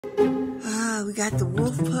We got the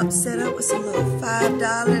wolf pup set up with some little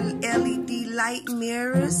 $5 LED light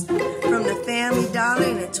mirrors from the Family Dollar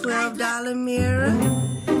and a $12 mirror.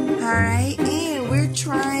 Alright, and we're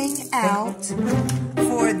trying out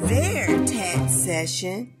for their tat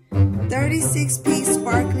session 36-piece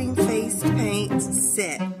sparkling face paint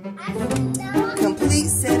set. Complete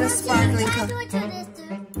set of sparkling colors.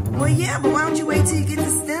 Well, yeah, but why don't you wait till you get the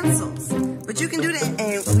stencils? But you can do that.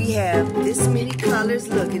 And we have this many colors.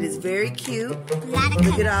 Look, it is very cute.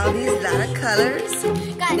 Look at all these lot of colors.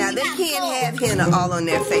 Now, they can't have henna all on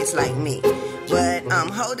their face like me. But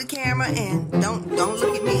hold the camera and don't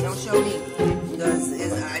look at me. Don't show me. Because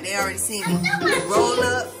they already see me. Roll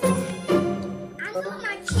up.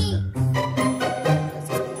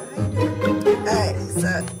 Alright,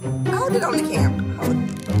 so hold it on the camera. Hold it.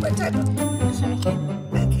 What type of?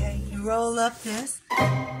 Okay, you roll up this.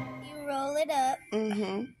 You roll it up.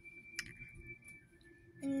 Mm-hmm.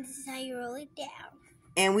 And this is how you roll it down.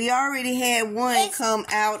 And we already had one come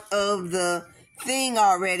out of the thing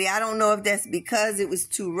already. I don't know if that's because it was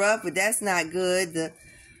too rough, but that's not good. The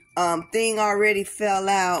thing already fell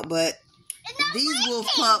out, but these wolf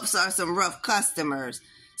pups are some rough customers.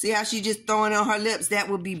 See how she just throwing on her lips? That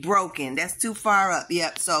would be broken. That's too far up.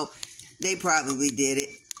 Yep, so they probably did it.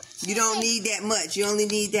 You don't need that much. You only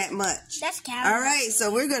need that much. That's cow. All right,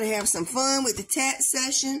 so we're going to have some fun with the tat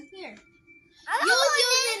session. Here. You was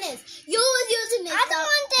using this. You was using this.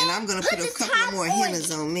 And I'm going to put a couple more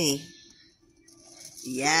hennas on me.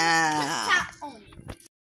 Yeah.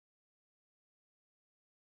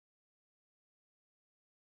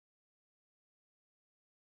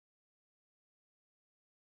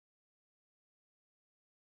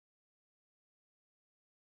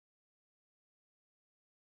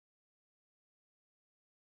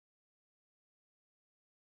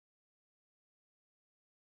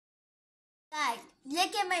 Guys,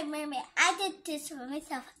 look at my mermaid. I did this for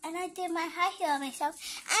myself, and I did my high heel myself.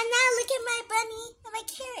 And now look at my bunny and my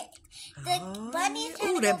carrot. The bunny is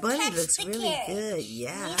trying to that bunny catch looks the really carrot. good.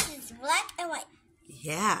 Yeah. This is black and white.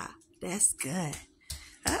 Yeah, that's good.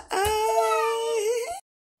 Uh-oh.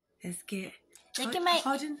 Let's get. Look at my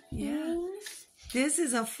wings. This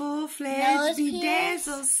is a full-fledged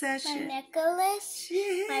bedazzle session. My necklace,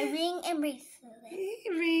 my ring and bracelet.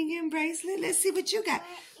 Ring and bracelet. Let's see what you got.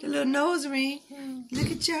 The little nose ring.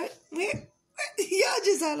 Look at your... Y'all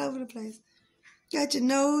just all over the place. Got your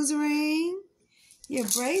nose ring. Your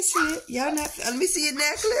bracelet. Y'all not... Let me see your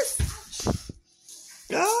necklace.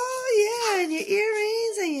 Oh, yeah. And your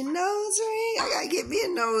earrings and your nose ring. I gotta get me a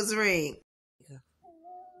nose ring.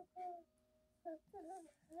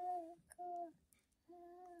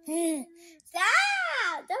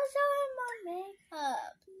 Stop! Don't show him my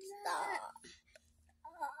makeup. Stop.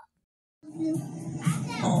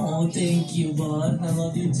 Oh, thank you, bud. I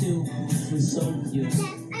love you too. You're so cute. Yes,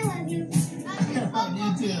 I love you. I love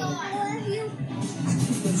you too. I love you.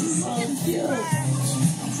 This is so cute.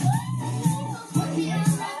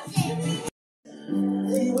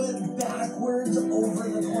 He went backwards over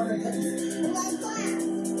the corner.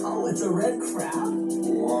 Oh, it's a red crab?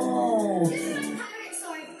 Whoa.